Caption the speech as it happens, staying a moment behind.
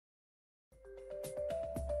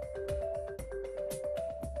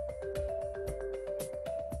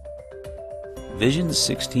Vision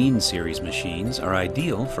 16 series machines are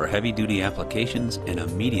ideal for heavy-duty applications in a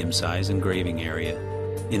medium-size engraving area.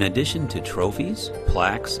 In addition to trophies,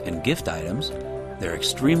 plaques, and gift items, their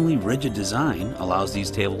extremely rigid design allows these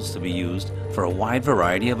tables to be used for a wide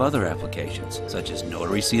variety of other applications, such as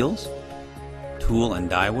notary seals, tool and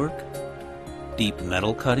die work, deep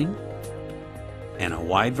metal cutting, and a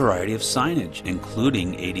wide variety of signage,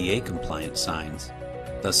 including ADA-compliant signs.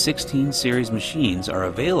 The 16 series machines are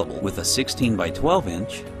available with a 16 by 12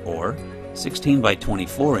 inch or 16 by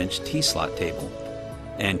 24 inch T-slot table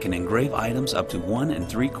and can engrave items up to 1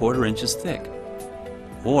 3/4 inches thick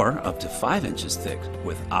or up to 5 inches thick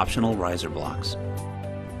with optional riser blocks.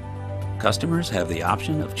 Customers have the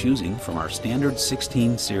option of choosing from our standard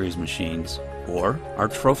 16 series machines or our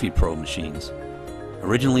Trophy Pro machines.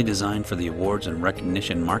 Originally designed for the awards and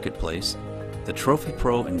recognition marketplace, the Trophy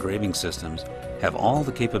Pro engraving systems have all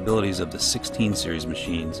the capabilities of the 16 series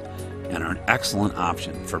machines and are an excellent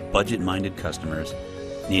option for budget-minded customers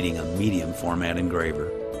needing a medium format engraver.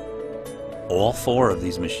 All 4 of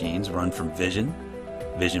these machines run from Vision,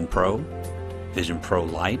 Vision Pro, Vision Pro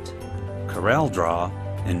Lite, Corel Draw,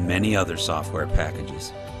 and many other software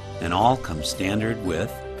packages, and all come standard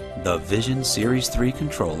with the Vision Series 3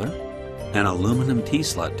 controller, an aluminum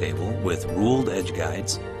T-slot table with ruled edge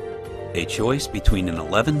guides, a choice between an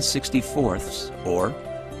 11/64 or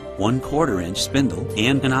 1/4 inch spindle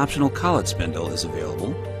and an optional collet spindle is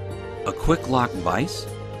available, a quick lock vise,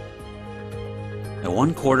 a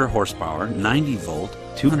 1/4 horsepower 90 volt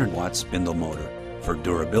 200 watt spindle motor for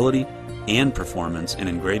durability and performance in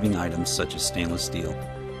engraving items such as stainless steel,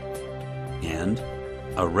 and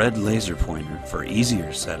a red laser pointer for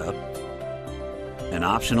easier setup, an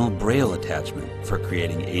optional braille attachment for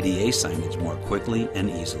creating ADA signage more quickly and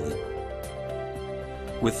easily.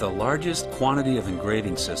 With the largest quantity of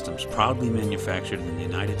engraving systems proudly manufactured in the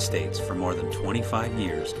United States for more than 25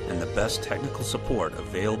 years and the best technical support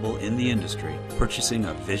available in the industry, purchasing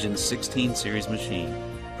a Vision 16 series machine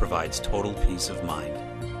provides total peace of mind.